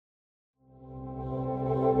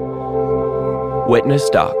Witness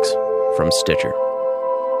Docs from Stitcher.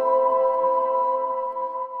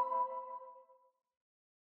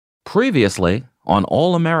 Previously on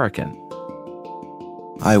All American.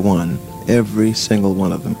 I won every single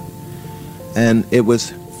one of them. And it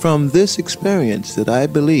was from this experience that I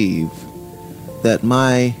believe that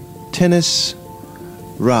my tennis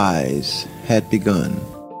rise had begun.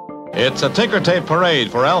 It's a ticker tape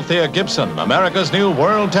parade for Althea Gibson, America's new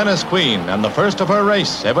world tennis queen, and the first of her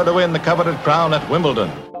race ever to win the coveted crown at Wimbledon.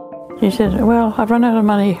 She said, well, I've run out of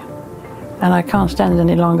money and I can't stand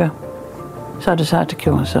any longer. So I decided to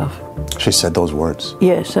kill myself. She said those words?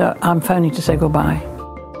 Yes, I'm phoning to say goodbye.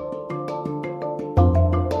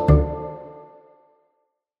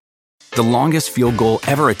 The longest field goal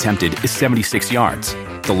ever attempted is 76 yards.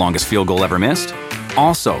 The longest field goal ever missed?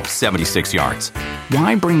 Also 76 yards.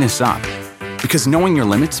 Why bring this up? Because knowing your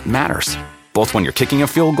limits matters, both when you're kicking a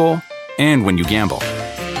field goal and when you gamble.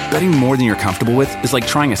 Betting more than you're comfortable with is like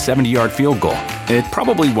trying a 70-yard field goal. It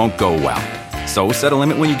probably won't go well. So set a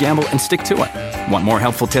limit when you gamble and stick to it. Want more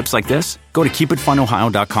helpful tips like this? Go to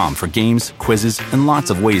keepitfunohio.com for games, quizzes, and lots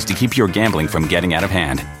of ways to keep your gambling from getting out of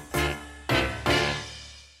hand.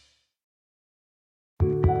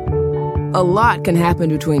 A lot can happen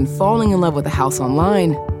between falling in love with a house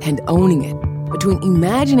online and owning it. Between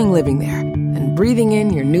imagining living there and breathing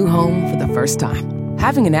in your new home for the first time.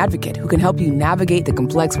 Having an advocate who can help you navigate the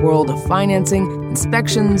complex world of financing,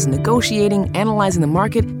 inspections, negotiating, analyzing the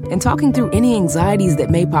market, and talking through any anxieties that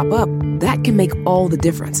may pop up, that can make all the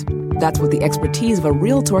difference. That's what the expertise of a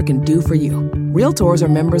Realtor can do for you. Realtors are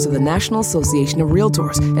members of the National Association of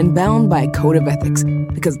Realtors and bound by a code of ethics,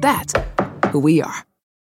 because that's who we are.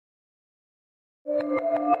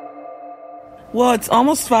 Well, it's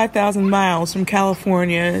almost 5,000 miles from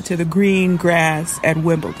California to the green grass at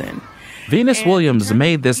Wimbledon. Venus Williams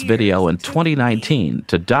made this video in 2019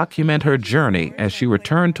 to document her journey as she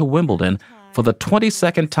returned to Wimbledon for the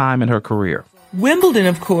 22nd time in her career. Wimbledon,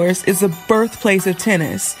 of course, is the birthplace of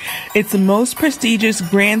tennis. It's the most prestigious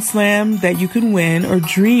Grand Slam that you can win or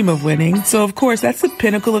dream of winning, so of course that's the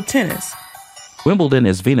pinnacle of tennis. Wimbledon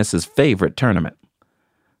is Venus's favorite tournament.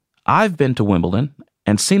 I've been to Wimbledon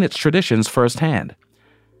and seen its traditions firsthand.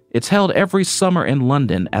 It's held every summer in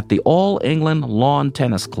London at the All England Lawn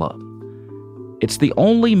Tennis Club. It's the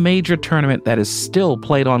only major tournament that is still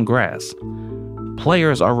played on grass.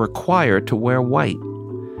 Players are required to wear white.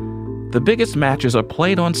 The biggest matches are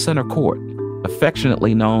played on center court,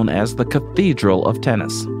 affectionately known as the Cathedral of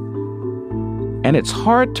Tennis. And it's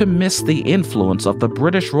hard to miss the influence of the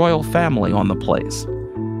British royal family on the place.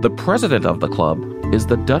 The president of the club is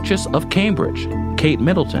the Duchess of Cambridge, Kate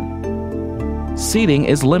Middleton. Seating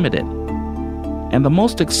is limited, and the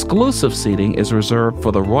most exclusive seating is reserved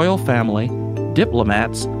for the royal family,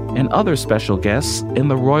 diplomats, and other special guests in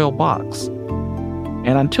the royal box.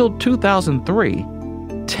 And until 2003,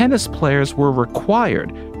 tennis players were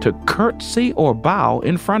required to curtsy or bow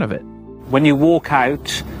in front of it. When you walk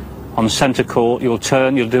out on centre court, you'll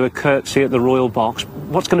turn, you'll do a curtsy at the royal box.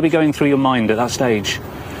 What's going to be going through your mind at that stage?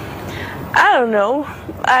 I don't know.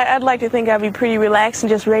 I'd like to think I'd be pretty relaxed and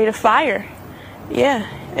just ready to fire. Yeah,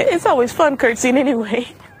 it's always fun curtsying anyway.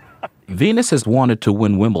 Venus has wanted to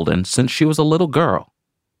win Wimbledon since she was a little girl.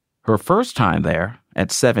 Her first time there, at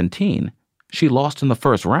 17, she lost in the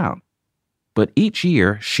first round. But each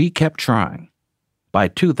year, she kept trying. By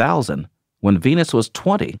 2000, when Venus was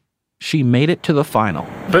 20, she made it to the final.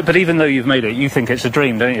 But even though you've made it, you think it's a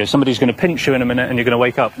dream, don't you? Somebody's going to pinch you in a minute and you're going to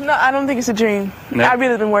wake up. No, I don't think it's a dream. No? I've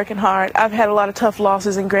really been working hard. I've had a lot of tough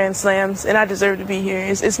losses in Grand Slams, and I deserve to be here.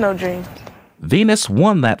 It's no dream. Venus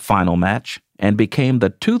won that final match and became the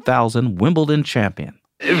 2000 Wimbledon champion.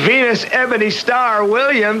 Venus Ebony Star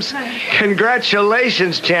Williams,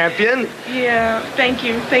 congratulations, champion. Yeah, thank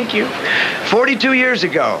you. 42 years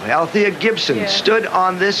ago, Althea Gibson stood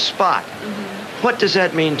on this spot. Mm-hmm. What does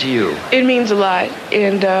that mean to you? It means a lot,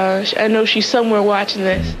 and I know she's somewhere watching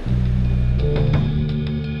this.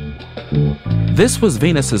 This was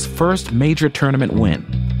Venus's first major tournament win.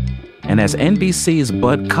 And as NBC's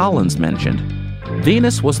Bud Collins mentioned,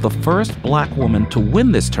 Venus was the first black woman to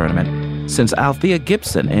win this tournament since Althea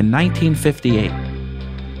Gibson in 1958.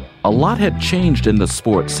 A lot had changed in the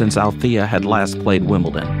sport since Althea had last played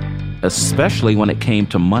Wimbledon, especially when it came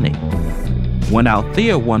to money. When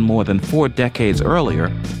Althea won more than 4 decades earlier,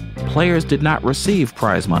 players did not receive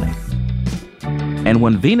prize money. And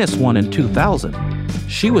when Venus won in 2000,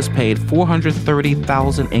 she was paid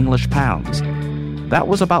 430,000 English pounds. That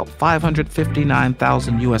was about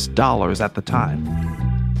 $559,000 US at the time.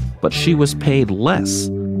 But she was paid less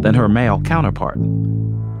than her male counterpart.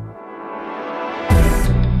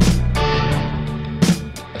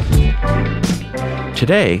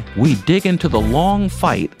 Today, we dig into the long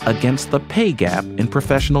fight against the pay gap in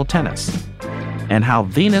professional tennis and how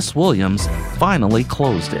Venus Williams finally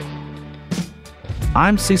closed it.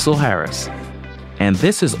 I'm Cecil Harris, and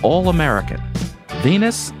this is All American,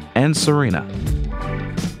 Venus and Serena.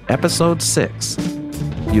 Episode 6.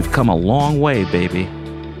 You've come a long way, baby.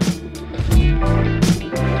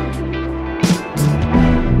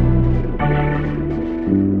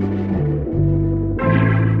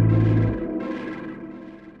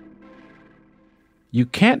 You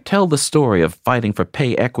can't tell the story of fighting for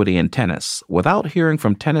pay equity in tennis without hearing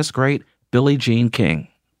from tennis great Billie Jean King.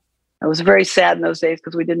 I was very sad in those days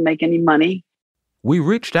because we didn't make any money. We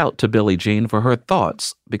reached out to Billie Jean for her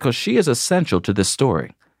thoughts because she is essential to this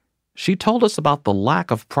story. She told us about the lack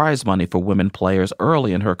of prize money for women players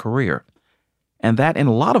early in her career, and that in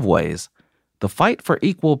a lot of ways, the fight for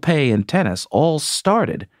equal pay in tennis all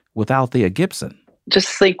started with Althea Gibson.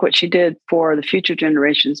 Just think what she did for the future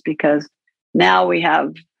generations, because now we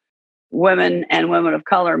have women and women of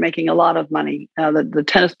color making a lot of money. The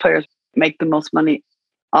tennis players make the most money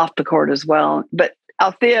off the court as well. But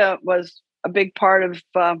Althea was a big part of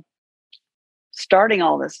starting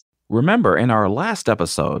all this. Remember, in our last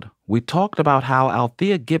episode, we talked about how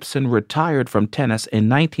Althea Gibson retired from tennis in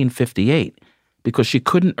 1958 because she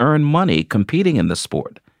couldn't earn money competing in the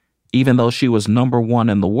sport, even though she was number one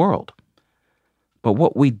in the world. But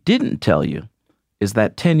what we didn't tell you is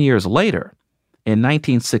that 10 years later, in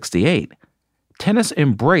 1968, tennis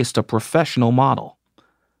embraced a professional model,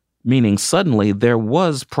 meaning suddenly there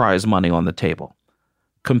was prize money on the table.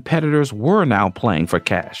 Competitors were now playing for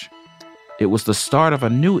cash. It was the start of a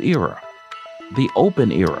new era, the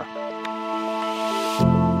Open era.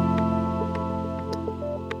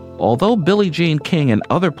 Although Billie Jean King and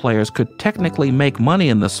other players could technically make money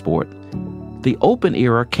in the sport, the Open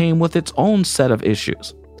era came with its own set of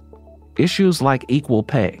issues. Issues like equal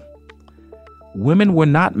pay. Women were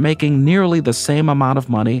not making nearly the same amount of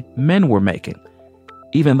money men were making,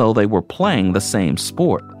 even though they were playing the same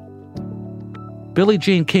sport. Billie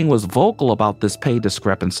Jean King was vocal about this pay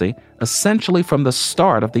discrepancy essentially from the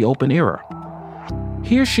start of the Open era.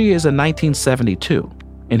 Here she is in 1972,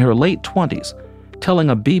 in her late 20s, telling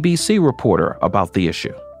a BBC reporter about the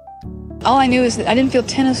issue. All I knew is that I didn't feel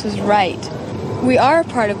tennis was right. We are a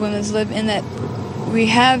part of women's lib in that we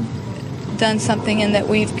have done something in that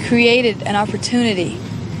we've created an opportunity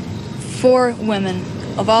for women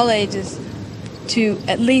of all ages to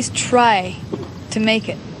at least try to make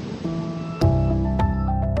it.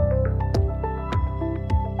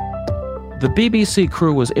 The BBC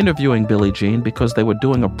crew was interviewing Billie Jean because they were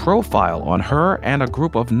doing a profile on her and a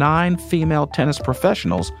group of 9 female tennis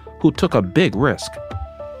professionals who took a big risk.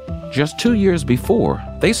 Just 2 years before,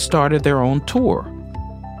 they started their own tour.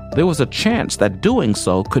 There was a chance that doing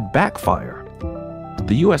so could backfire.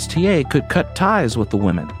 The USTA could cut ties with the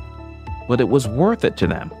women, but it was worth it to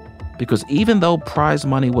them because even though prize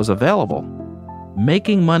money was available,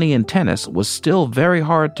 making money in tennis was still very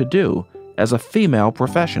hard to do as a female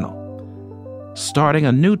professional. Starting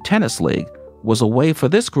a new tennis league was a way for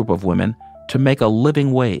this group of women to make a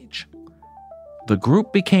living wage. The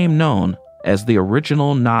group became known as the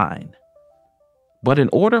Original Nine. But in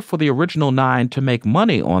order for the Original Nine to make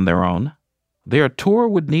money on their own, their tour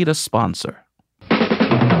would need a sponsor.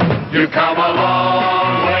 You've come a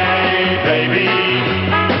long way, baby,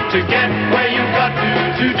 to get where you got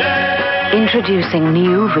to today. Introducing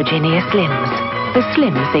new Virginia Slims, the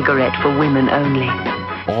slim cigarette for women only.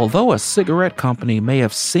 Although a cigarette company may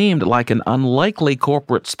have seemed like an unlikely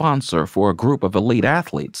corporate sponsor for a group of elite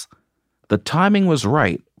athletes, the timing was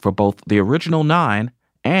right for both the Original Nine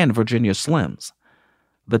and Virginia Slims.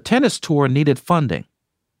 The tennis tour needed funding.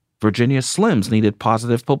 Virginia Slims needed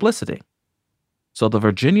positive publicity. So the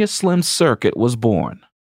Virginia Slim circuit was born.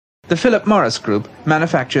 The Philip Morris Group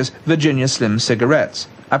manufactures Virginia Slim cigarettes,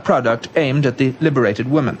 a product aimed at the liberated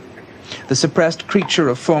woman. The suppressed creature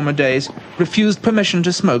of former days, refused permission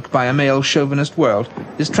to smoke by a male chauvinist world,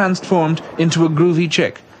 is transformed into a groovy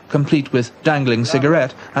chick, complete with dangling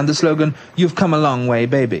cigarette and the slogan, "You've come a long way,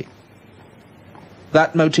 baby."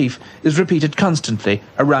 That motif is repeated constantly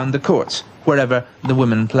around the courts, wherever the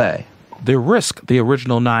women play. The risk the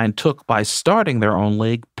Original Nine took by starting their own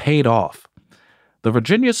league paid off. The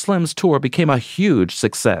Virginia Slims tour became a huge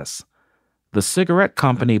success. The cigarette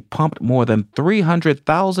company pumped more than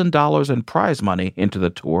 $300,000 in prize money into the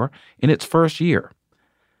tour in its first year.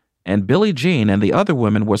 And Billie Jean and the other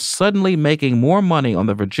women were suddenly making more money on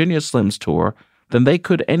the Virginia Slims tour than they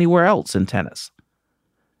could anywhere else in tennis.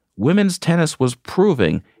 Women's tennis was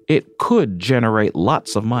proving it could generate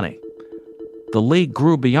lots of money. The league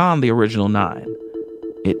grew beyond the Original Nine.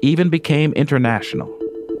 It even became international.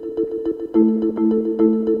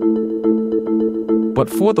 But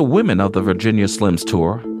for the women of the Virginia Slims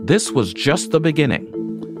Tour, this was just the beginning.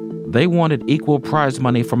 They wanted equal prize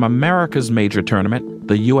money from America's major tournament,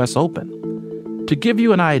 the U.S. Open. To give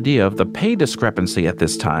you an idea of the pay discrepancy at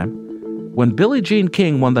this time, when Billie Jean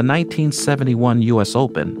King won the 1971 U.S.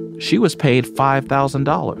 Open, she was paid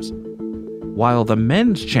 $5,000, while the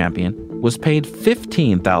men's champion was paid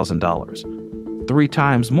 $15,000, 3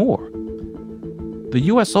 times more. The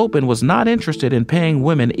U.S. Open was not interested in paying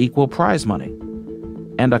women equal prize money,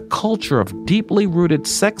 and a culture of deeply rooted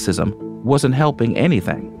sexism wasn't helping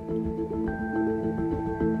anything.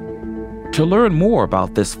 To learn more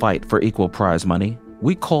about this fight for equal prize money,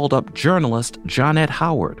 we called up journalist Johnette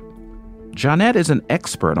Howard. Johnette is an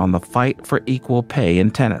expert on the fight for equal pay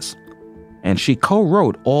in tennis, and she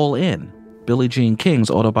co-wrote All In, Billie Jean King's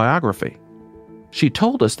autobiography. She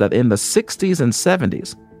told us that in the 60s and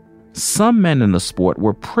 70s, some men in the sport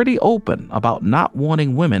were pretty open about not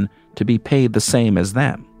wanting women to be paid the same as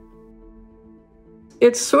them.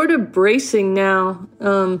 It's sort of bracing now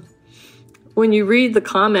when you read the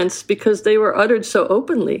comments because they were uttered so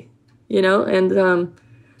openly, and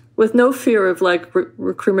with no fear of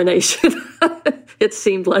recrimination, it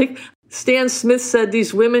seemed like. Stan Smith said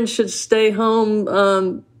these women should stay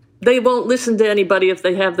home. They won't listen to anybody if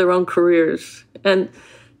they have their own careers. And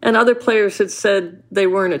other players had said they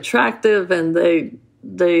weren't attractive and they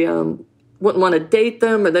wouldn't want to date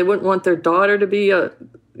them, or they wouldn't want their daughter to be a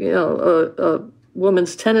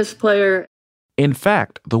women's tennis player. In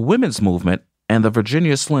fact, the women's movement and the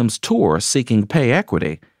Virginia Slims Tour seeking pay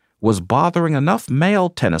equity was bothering enough male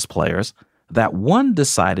tennis players that one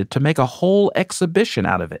decided to make a whole exhibition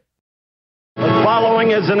out of it. The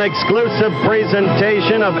following is an exclusive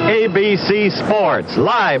presentation of ABC Sports,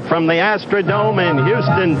 live from the Astrodome in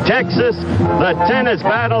Houston, Texas, the tennis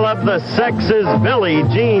battle of the sexes, Billie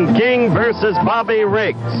Jean King versus Bobby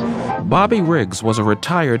Riggs. Bobby Riggs was a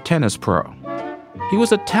retired tennis pro. He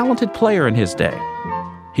was a talented player in his day.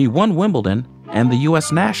 He won Wimbledon and the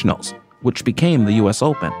U.S. Nationals, which became the U.S.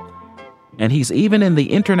 Open. And he's even in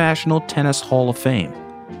the International Tennis Hall of Fame.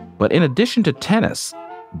 But in addition to tennis,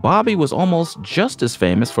 Bobby was almost just as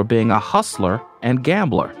famous for being a hustler and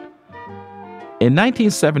gambler. In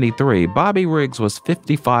 1973, Bobby Riggs was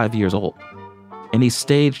 55 years old, and he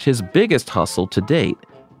staged his biggest hustle to date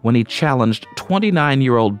when he challenged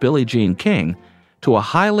 29-year-old Billie Jean King to a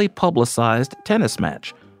highly publicized tennis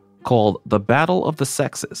match called the Battle of the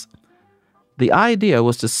Sexes. The idea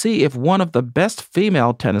was to see if one of the best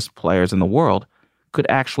female tennis players in the world could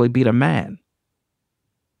actually beat a man.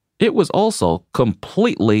 It was also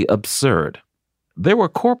completely absurd. There were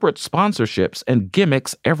corporate sponsorships and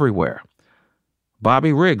gimmicks everywhere.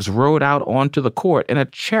 Bobby Riggs rode out onto the court in a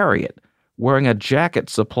chariot, wearing a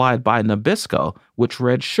jacket supplied by Nabisco, which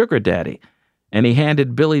read Sugar Daddy, and he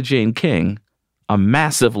handed Billie Jean King a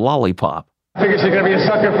massive lollipop. I figured she's going to be a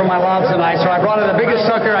sucker for my love tonight, so I brought her the biggest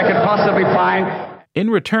sucker I could possibly find. In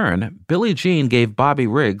return, Billie Jean gave Bobby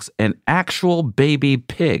Riggs an actual baby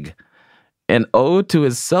pig, an ode to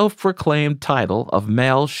his self-proclaimed title of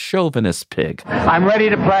male chauvinist pig. I'm ready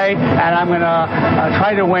to play, and I'm going to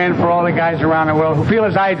try to win for all the guys around the world who feel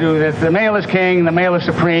as I do, that the male is king, the male is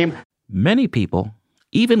supreme. Many people,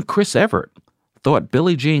 even Chris Evert, thought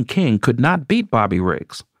Billie Jean King could not beat Bobby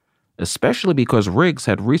Riggs, especially because Riggs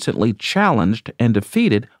had recently challenged and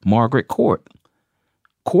defeated Margaret Court.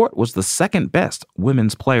 Court was the second best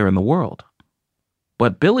women's player in the world.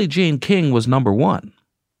 But Billie Jean King was number one,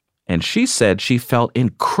 and she said she felt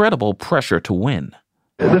incredible pressure to win.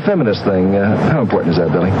 The feminist thing, how important is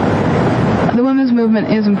that, Billie? The women's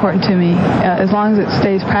movement is important to me, as long as it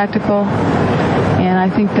stays practical. And I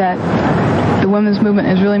think that the women's movement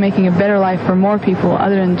is really making a better life for more people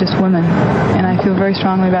other than just women. And I feel very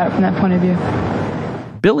strongly about it from that point of view.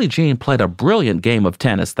 Billie Jean played a brilliant game of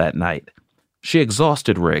tennis that night. She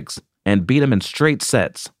exhausted Riggs and beat him in straight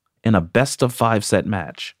sets in a best-of-5 set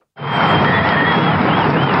match. And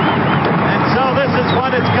so this is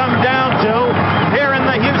what it's come down to here in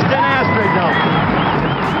the Houston Astrodome.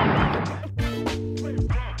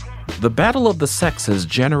 The Battle of the Sexes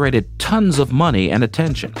generated tons of money and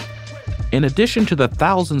attention. In addition to the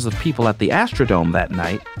thousands of people at the Astrodome that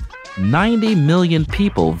night, 90 million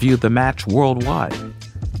people viewed the match worldwide.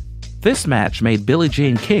 This match made Billie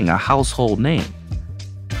Jean King a household name.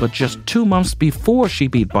 But just 2 months before she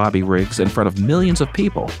beat Bobby Riggs in front of millions of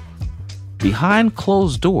people, behind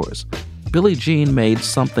closed doors, Billie Jean made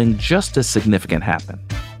something just as significant happen.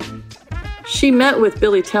 She met with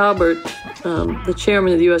Billy Talbert, the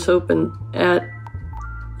chairman of the U.S. Open, at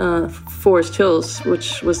Forest Hills,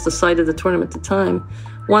 which was the site of the tournament at the time,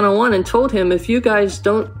 one-on-one and told him, if you guys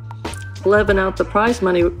don't leaven out the prize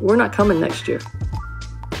money, we're not coming next year.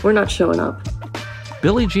 We're not showing up.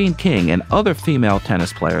 Billie Jean King and other female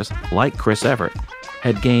tennis players, like Chris Evert,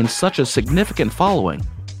 had gained such a significant following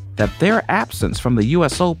that their absence from the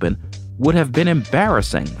U.S. Open would have been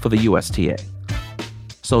embarrassing for the USTA.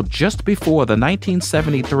 So just before the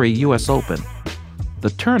 1973 U.S. Open, the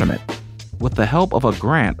tournament, with the help of a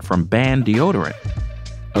grant from Band Deodorant,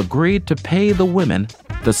 agreed to pay the women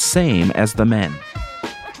the same as the men.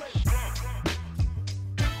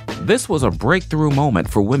 This was a breakthrough moment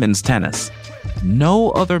for women's tennis.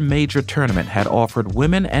 No other major tournament had offered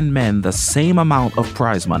women and men the same amount of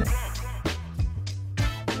prize money.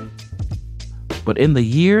 But in the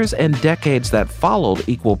years and decades that followed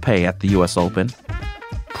equal pay at the U.S. Open,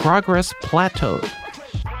 progress plateaued.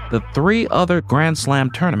 The three other Grand Slam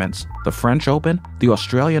tournaments, the French Open, the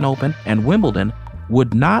Australian Open, and Wimbledon,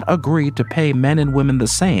 would not agree to pay men and women the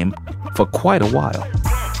same for quite a while.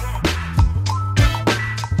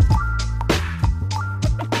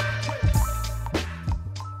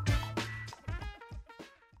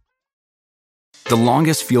 The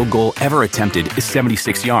longest field goal ever attempted is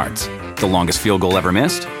 76 yards. The longest field goal ever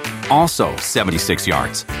missed? Also 76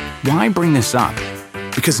 yards. Why bring this up?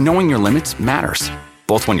 Because knowing your limits matters,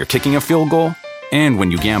 both when you're kicking a field goal and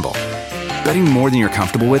when you gamble. Betting more than you're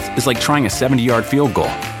comfortable with is like trying a 70-yard field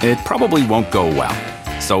goal. It probably won't go well.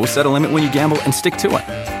 So set a limit when you gamble and stick to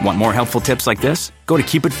it. Want more helpful tips like this? Go to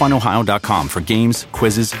keepitfunohio.com for games,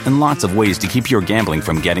 quizzes, and lots of ways to keep your gambling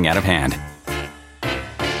from getting out of hand.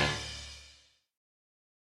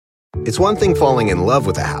 It's one thing falling in love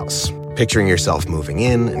with a house, picturing yourself moving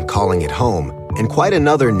in and calling it home, and quite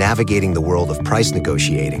another navigating the world of price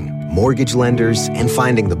negotiating, mortgage lenders, and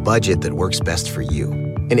finding the budget that works best for you.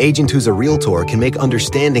 An agent who's a Realtor can make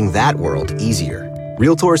understanding that world easier.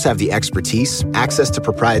 Realtors have the expertise, access to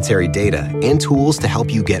proprietary data, and tools to help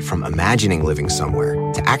you get from imagining living somewhere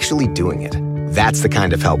to actually doing it. That's the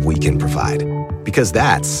kind of help we can provide. Because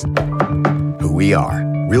that's who we are.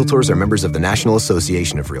 Realtors are members of the National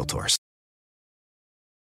Association of Realtors.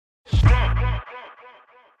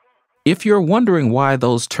 If you're wondering why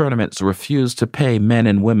those tournaments refuse to pay men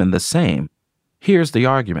and women the same, here's the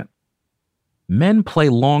argument. Men play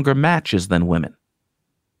longer matches than women.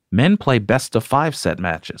 Men play best-of-5 set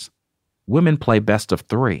matches. Women play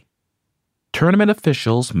best-of-3. Tournament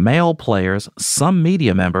officials, male players, some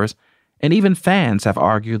media members, and even fans have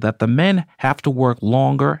argued that the men have to work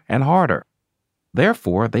longer and harder.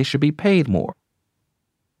 Therefore, they should be paid more.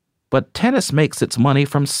 But tennis makes its money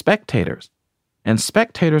from spectators, and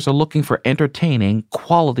spectators are looking for entertaining,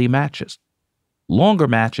 quality matches. Longer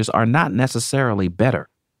matches are not necessarily better.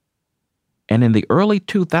 And in the early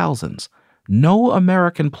 2000s, no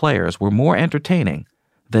American players were more entertaining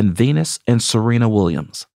than Venus and Serena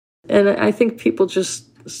Williams. And I think people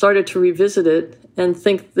just started to revisit it and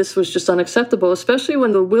think this was just unacceptable, especially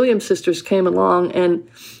when the Williams sisters came along and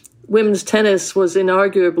women's tennis was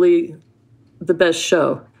inarguably the best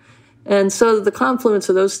show. And so the confluence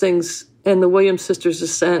of those things and the Williams sisters'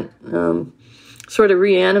 ascent sort of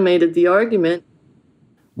reanimated the argument.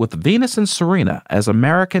 With Venus and Serena as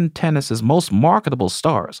American tennis's most marketable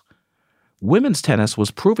stars, women's tennis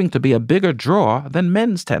was proving to be a bigger draw than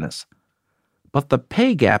men's tennis. But the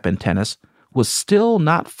pay gap in tennis was still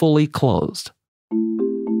not fully closed.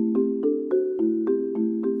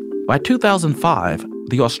 By 2005,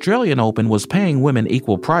 the Australian Open was paying women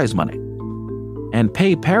equal prize money, and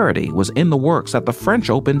pay parity was in the works at the French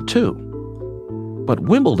Open too. But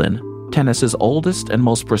Wimbledon, tennis's oldest and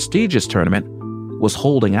most prestigious tournament, was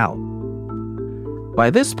holding out. By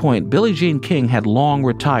this point, Billie Jean King had long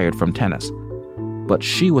retired from tennis, but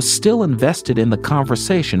she was still invested in the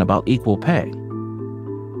conversation about equal pay.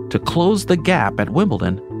 To close the gap at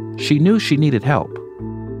Wimbledon, she knew she needed help.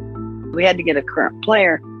 We had to get a current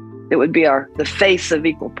player that would be the face of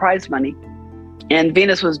equal prize money. And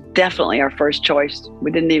Venus was definitely our first choice.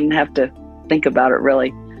 We didn't even have to think about it,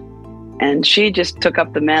 really. And she just took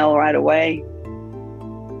up the mantle right away.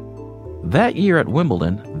 That year at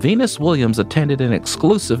Wimbledon, Venus Williams attended an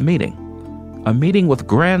exclusive meeting, a meeting with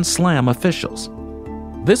Grand Slam officials.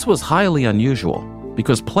 This was highly unusual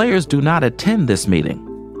because players do not attend this meeting.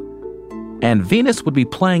 And Venus would be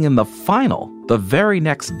playing in the final the very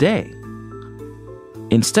next day.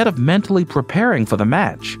 Instead of mentally preparing for the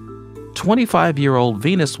match, 25-year-old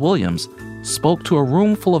Venus Williams spoke to a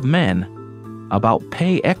room full of men about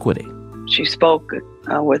pay equity. She spoke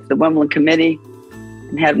with the Wimbledon committee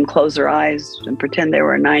and had them close their eyes and pretend they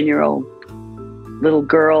were a 9-year-old little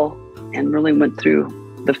girl and really went through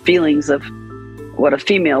the feelings of what a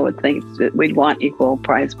female would think, that we'd want equal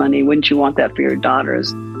prize money. Wouldn't you want that for your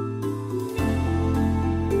daughters?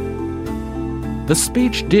 The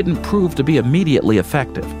speech didn't prove to be immediately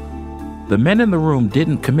effective. The men in the room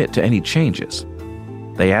didn't commit to any changes.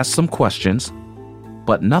 They asked some questions,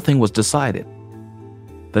 but nothing was decided.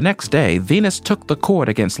 The next day, Venus took the court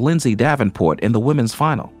against Lindsay Davenport in the women's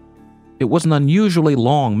final. It was an unusually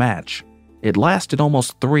long match. It lasted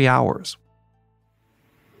almost 3 hours.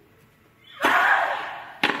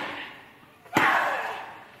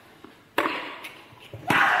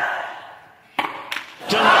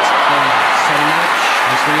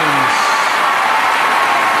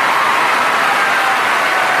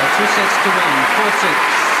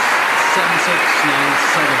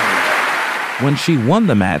 When she won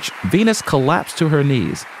the match, Venus collapsed to her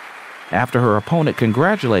knees. After her opponent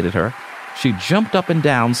congratulated her, she jumped up and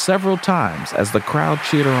down several times as the crowd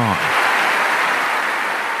cheered her on.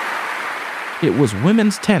 It was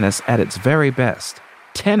women's tennis at its very best.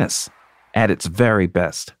 Tennis at its very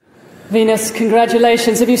best. Venus,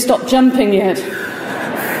 congratulations. Have you stopped jumping yet?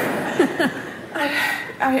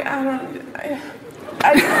 I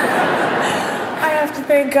have to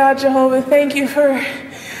thank God, Jehovah. Thank you for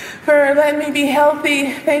letting me be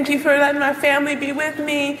healthy. Thank you for letting my family be with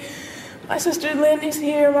me. My sister Lynn is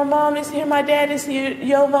here. My mom is here. My dad is here.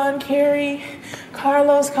 Jovan, Carrie,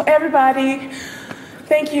 Carlos, everybody.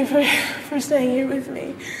 Thank you for staying here with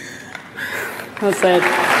me. Well said.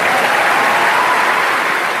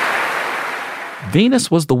 Venus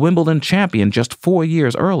was the Wimbledon champion just 4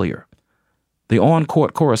 years earlier. The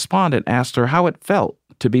on-court correspondent asked her how it felt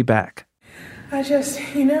to be back.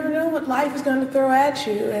 You never know what life is going to throw at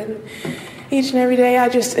you. And each and every day, I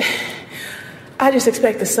just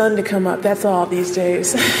expect the sun to come up. That's all these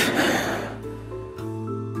days.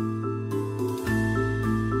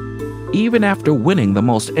 Even after winning the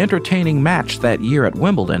most entertaining match that year at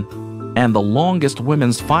Wimbledon and the longest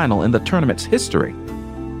women's final in the tournament's history,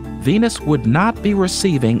 Venus would not be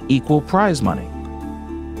receiving equal prize money.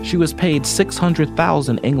 She was paid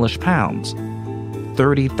 600,000 English pounds,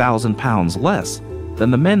 30,000 pounds less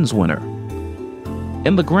than the men's winner.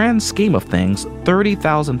 In the grand scheme of things,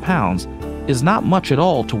 30,000 pounds is not much at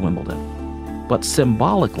all to Wimbledon, but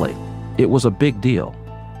symbolically, it was a big deal.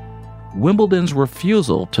 Wimbledon's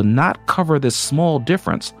refusal to not cover this small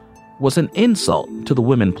difference was an insult to the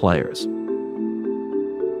women players.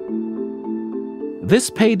 This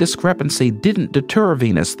pay discrepancy didn't deter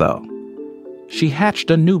Venus, though. She hatched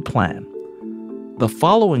a new plan. The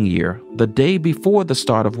following year, the day before the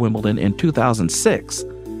start of Wimbledon in 2006,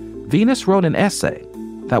 Venus wrote an essay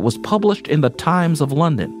that was published in the Times of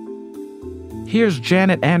London. Here's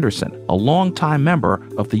Janet Anderson, a longtime member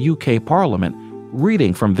of the UK Parliament,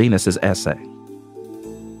 reading from Venus's essay.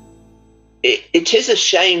 It is a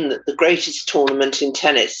shame that the greatest tournament in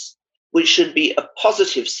tennis, which should be a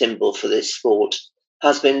positive symbol for this sport,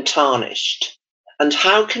 has been tarnished. And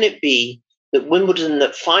how can it be that Wimbledon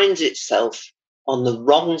that finds itself on the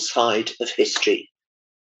wrong side of history?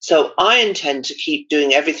 So I intend to keep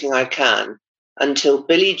doing everything I can until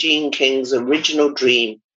Billie Jean King's original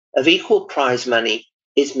dream of equal prize money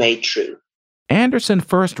is made true. Anderson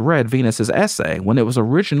first read Venus's essay when it was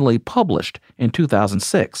originally published in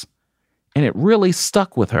 2006, and it really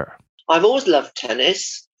stuck with her. I've always loved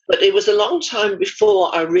tennis, but it was a long time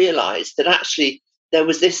before I realized that actually there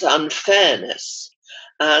was this unfairness,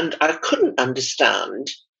 and I couldn't understand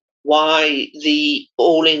why the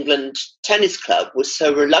All England Tennis Club was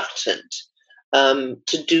so reluctant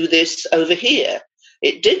to do this over here.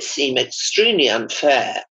 It did seem extremely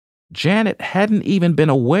unfair. Janet hadn't even been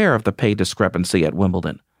aware of the pay discrepancy at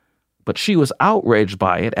Wimbledon, but she was outraged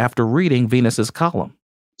by it after reading Venus's column.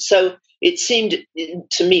 So it seemed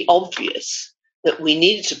to me obvious that we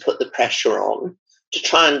needed to put the pressure on to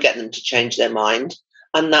try and get them to change their mind,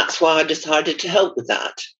 and that's why I decided to help with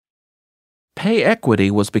that. Pay equity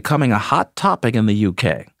was becoming a hot topic in the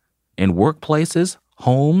UK, in workplaces,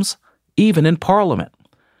 homes, even in Parliament.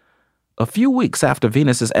 A few weeks after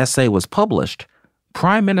Venus's essay was published,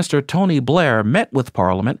 Prime Minister Tony Blair met with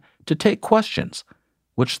Parliament to take questions,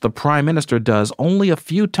 which the Prime Minister does only a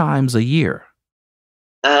few times a year.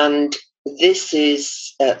 And this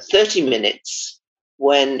is 30 minutes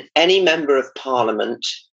when any member of Parliament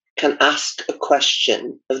can ask a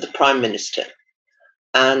question of the Prime Minister.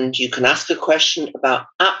 And you can ask a question about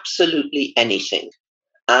absolutely anything,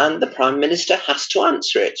 and the Prime Minister has to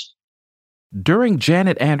answer it. During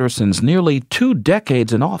Janet Anderson's nearly 2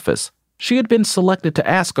 decades in office, she had been selected to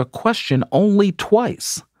ask a question only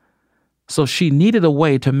twice. So she needed a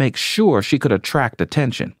way to make sure she could attract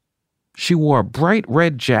attention. She wore a bright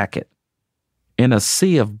red jacket. In a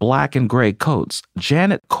sea of black and gray coats,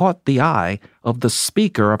 Janet caught the eye of the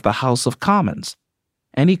Speaker of the House of Commons,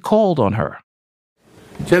 and he called on her.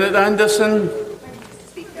 Janet Anderson.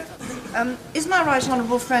 Is my right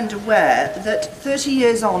honourable friend aware that 30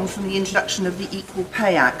 years on from the introduction of the Equal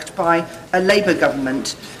Pay Act by a Labour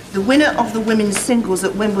government, the winner of the women's singles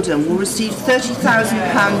at Wimbledon will receive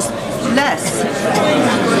 £30,000 less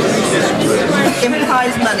in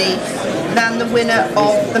prize money than the winner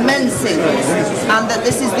of the men's singles, and that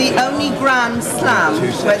this is the only Grand Slam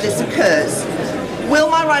where this occurs? Will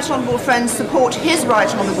my right honourable friend support his right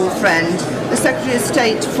honourable friend, the Secretary of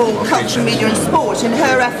State for Culture, Media and Sport, in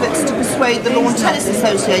her efforts to persuade the Lawn Tennis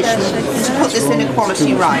Association to put this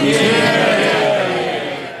inequality right?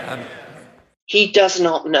 He does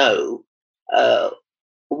not know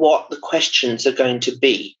what the questions are going to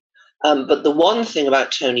be. But the one thing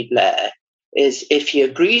about Tony Blair is if he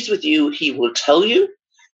agrees with you, he will tell you.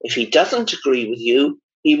 If he doesn't agree with you,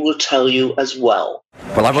 he will tell you as well.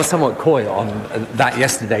 Well, I was somewhat coy on that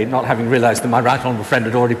yesterday, not having realised that my right honourable friend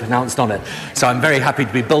had already pronounced on it. So I'm very happy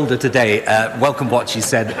to be bolder today, welcome what she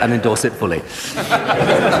said and endorse it fully.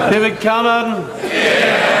 David Cameron.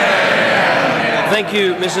 Thank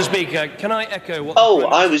you, Mr. Speaker. Can I echo what...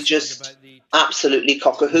 I was just absolutely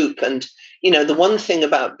cock-a-hoop. And, you know, the one thing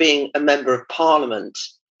about being a member of Parliament,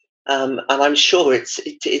 and I'm sure it's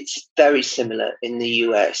very similar in the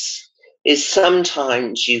US, is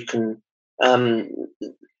sometimes you can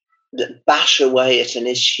bash away at an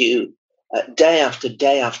issue day after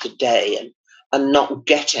day after day and not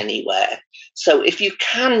get anywhere. So if you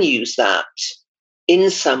can use that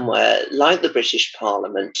in somewhere like the British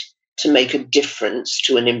Parliament to make a difference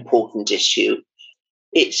to an important issue,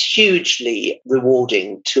 it's hugely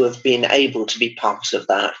rewarding to have been able to be part of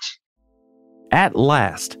that. At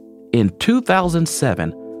last, in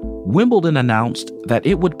 2007, Wimbledon announced that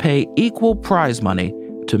it would pay equal prize money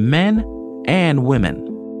to men and women.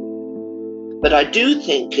 But I do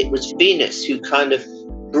think it was Venus who kind of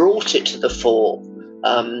brought it to the fore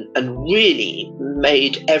and really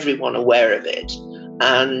made everyone aware of it.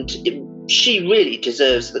 And she really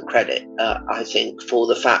deserves the credit, I think, for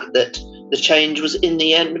the fact that the change was in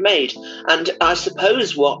the end made. And I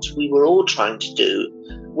suppose what we were all trying to do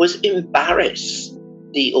was embarrass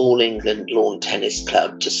the All England Lawn Tennis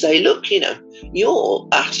Club to say, look, you know, your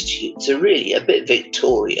attitudes are really a bit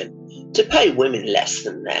Victorian. To pay women less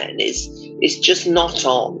than men is just not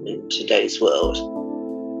on in today's world.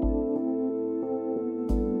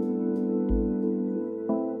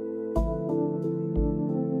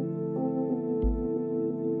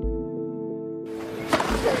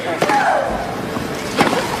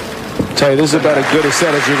 I tell you, this is about as good a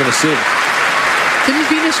set as you're going to see. Didn't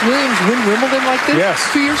Venus Williams win Wimbledon like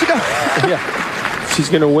this 2 years ago? Yeah. She's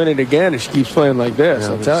going to win it again if she keeps playing like this,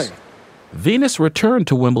 I'll tell you. Venus returned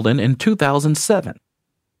to Wimbledon in 2007.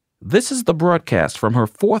 This is the broadcast from her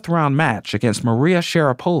fourth-round match against Maria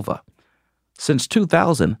Sharapova. Since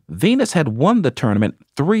 2000, Venus had won the tournament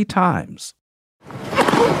 3 times. No,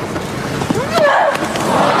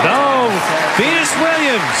 Venus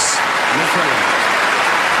Williams.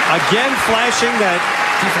 Again flashing that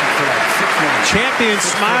champion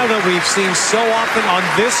smile that we've seen so often on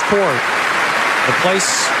this court. The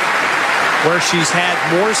place where she's had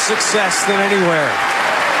more success than anywhere.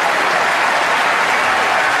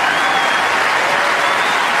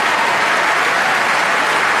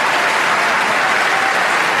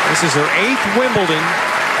 This is her 8th Wimbledon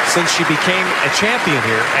since she became a champion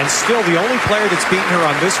here, and still the only player that's beaten her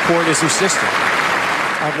on this court is her sister.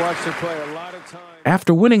 I've watched her play a lot of times.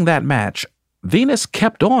 After winning that match, Venus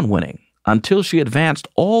kept on winning until she advanced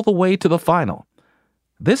all the way to the final.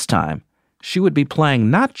 This time, she would be playing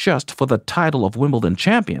not just for the title of Wimbledon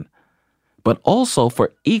champion, but also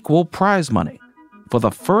for equal prize money for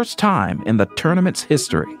the first time in the tournament's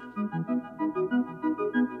history.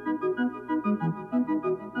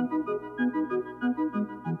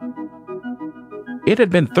 It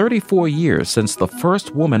had been 34 years since the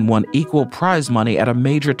first woman won equal prize money at a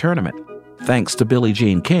major tournament, thanks to Billie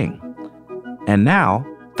Jean King. And now,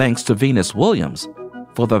 thanks to Venus Williams,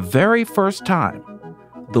 for the very first time,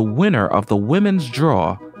 the winner of the women's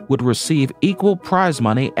draw would receive equal prize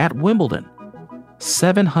money at Wimbledon,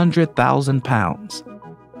 £700,000.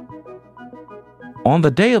 On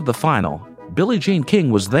the day of the final, Billie Jean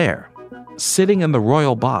King was there, sitting in the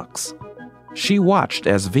royal box. She watched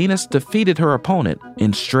as Venus defeated her opponent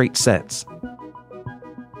in straight sets.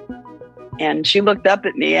 And she looked up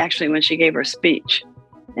at me actually when she gave her speech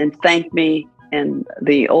and thanked me and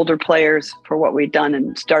the older players for what we'd done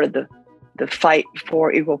and started the fight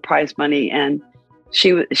for equal prize money. And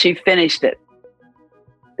she finished it.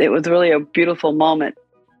 it was really a beautiful moment.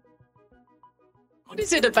 What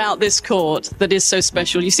is it about this court that is so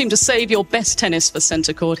special? You seem to save your best tennis for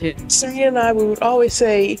center court here. Serena and I, we would always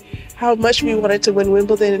say how much we wanted to win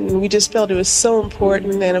Wimbledon, and we just felt it was so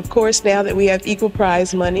important. And of course, now that we have equal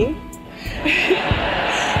prize money.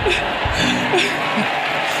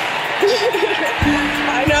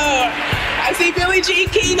 I know. I see Billie Jean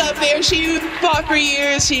King up there. She fought for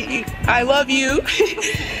years. I love you.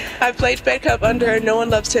 I played Fed Cup under her. No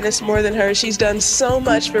one loves tennis more than her. She's done so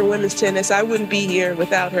much for women's tennis. I wouldn't be here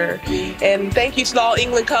without her. And thank you to the All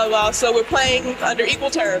England Club also. We're playing under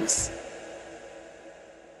equal terms.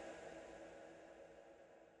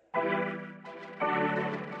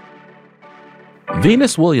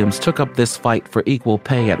 Venus Williams took up this fight for equal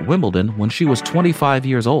pay at Wimbledon when she was 25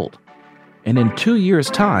 years old. And in 2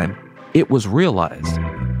 years' time, it was realized.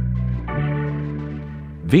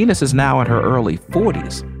 Venus is now in her early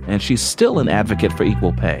 40s, and she's still an advocate for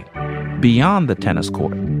equal pay, beyond the tennis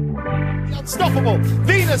court. Unstoppable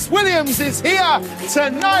Venus Williams is here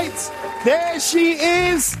tonight. There she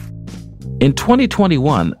is. In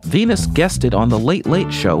 2021, Venus guested on The Late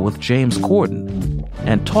Late Show with James Corden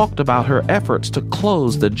and talked about her efforts to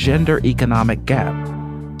close the gender economic gap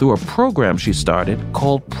through a program she started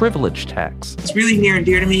called Privilege Tax. It's really near and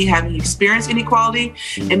dear to me, having experienced inequality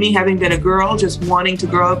and me having been a girl just wanting to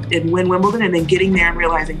grow up and win Wimbledon and then getting there and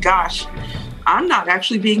realizing, gosh, I'm not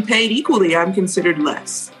actually being paid equally. I'm considered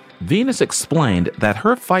less. Venus explained that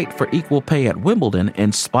her fight for equal pay at Wimbledon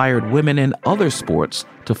inspired women in other sports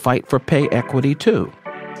to fight for pay equity too.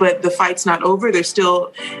 But the fight's not over. There's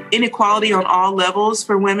still inequality on all levels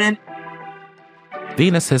for women.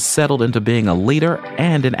 Venus has settled into being a leader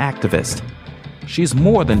and an activist. She's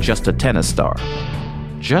more than just a tennis star,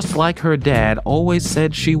 just like her dad always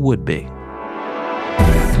said she would be.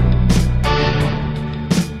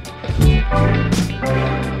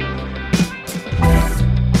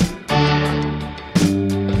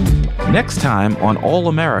 Next time on All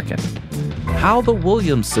American, how the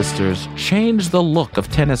Williams sisters changed the look of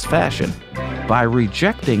tennis fashion by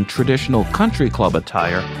rejecting traditional country club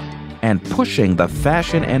attire and pushing the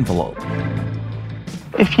fashion envelope.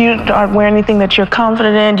 If you aren't wearing anything that you're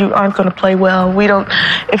confident in, you aren't going to play well.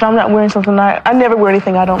 If I'm not wearing something, I never wear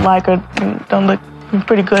anything I don't like or don't look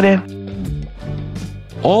pretty good in.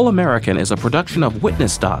 All American is a production of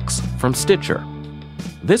Witness Docs from Stitcher.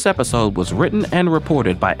 This episode was written and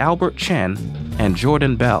reported by Albert Chen and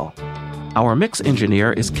Jordan Bell. Our mix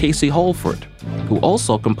engineer is Casey Holford, who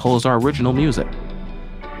also composed our original music.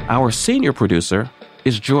 Our senior producer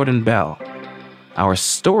is Jordan Bell. Our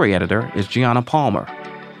story editor is Gianna Palmer.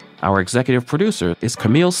 Our executive producer is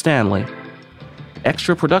Camille Stanley.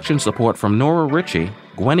 Extra production support from Nora Ritchie,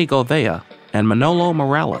 Gwenny Govea, and Manolo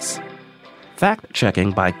Morales.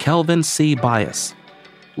 Fact-checking by Kelvin C. Bias.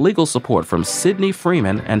 Legal support from Sidney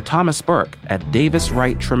Freeman and Thomas Burke at Davis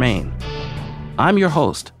Wright Tremaine. I'm your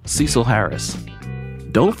host, Cecil Harris.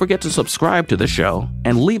 Don't forget to subscribe to the show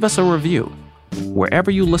and leave us a review wherever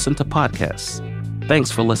you listen to podcasts. Thanks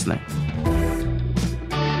for listening.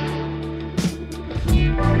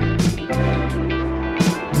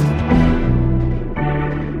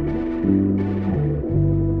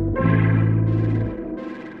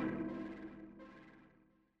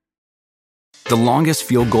 The longest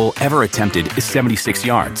field goal ever attempted is 76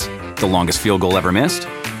 yards. The longest field goal ever missed?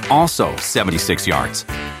 Also 76 yards.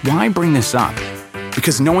 Why bring this up?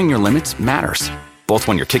 Because knowing your limits matters, both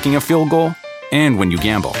when you're kicking a field goal and when you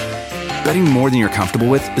gamble. Betting more than you're comfortable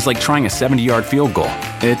with is like trying a 70-yard field goal.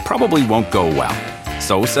 It probably won't go well.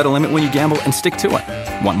 So set a limit when you gamble and stick to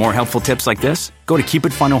it. Want more helpful tips like this? Go to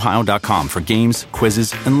keepitfunohio.com for games,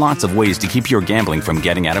 quizzes, and lots of ways to keep your gambling from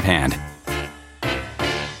getting out of hand.